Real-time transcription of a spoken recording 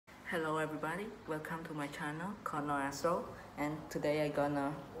Hello everybody, welcome to my channel Codno Astro, and today I'm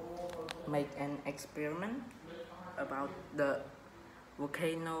gonna make an experiment about the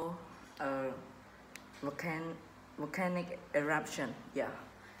volcano volcanic eruption.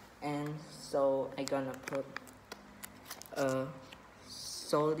 And so I'm gonna put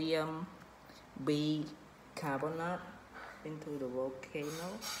sodium bicarbonate into the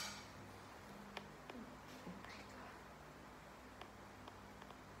volcano.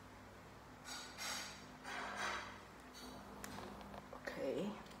 Okay.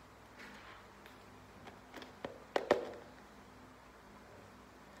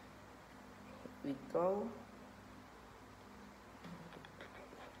 Here we go.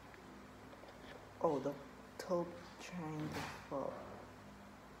 Oh, the top trying to fall.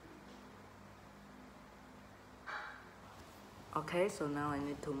 Okay, so now I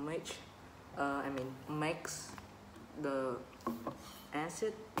need to mix the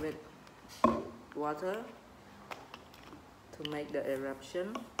acid with water to make the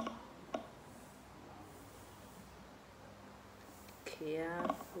eruption.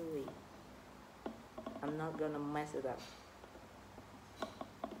 Carefully. I'm not gonna mess it up.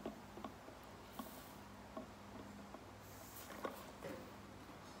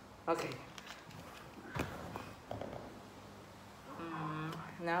 Okay.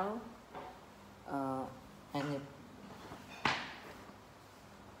 Now I need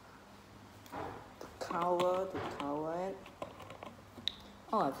to cover it.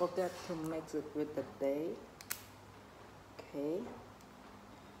 Oh, I forgot to mix it with the date. Okay.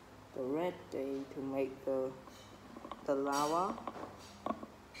 The red date to make the lava.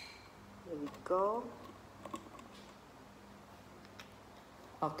 There we go.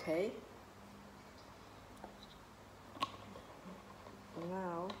 Okay.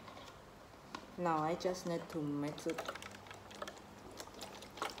 Now I just need to mix it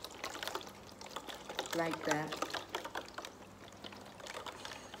like that.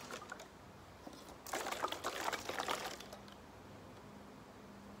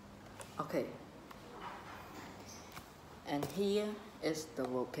 Okay. And here is the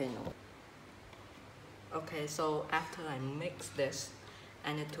volcano. Okay, so after I mix this,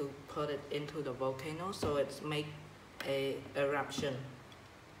 I need to put it into the volcano so it's make a eruption.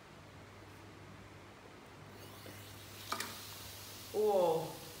 Whoa.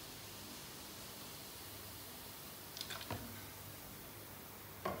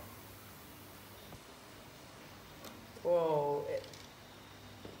 Whoa.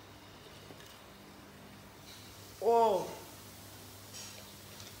 Whoa.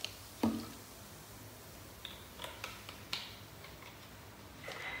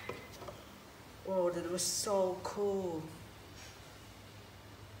 Whoa, that was so cool.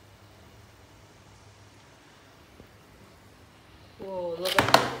 Whoa, look at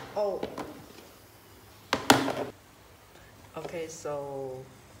that. Oh. Okay, so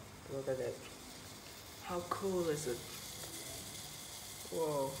look at it. How cool is it?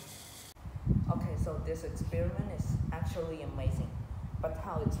 Whoa. Okay, so this experiment is actually amazing. But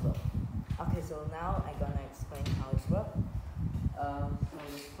how it works? Okay, so now I'm gonna explain how it works.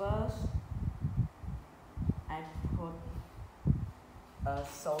 So first, I put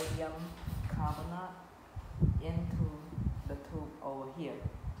sodium carbonate into the tube over here.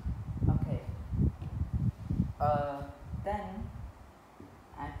 Okay. Then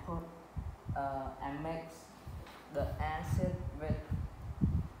I mix the acid with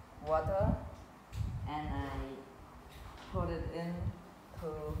water, and I put it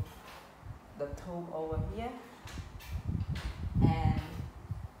into the tube over here, and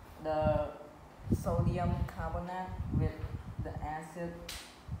the sodium carbonate with the acid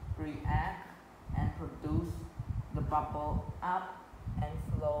react and produce the bubble up and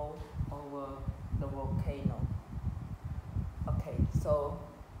flow over the volcano. Okay, so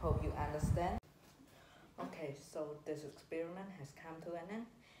hope you understand. Okay, so this experiment has come to an end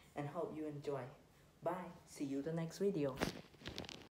and hope you enjoy. Bye, see you the next video.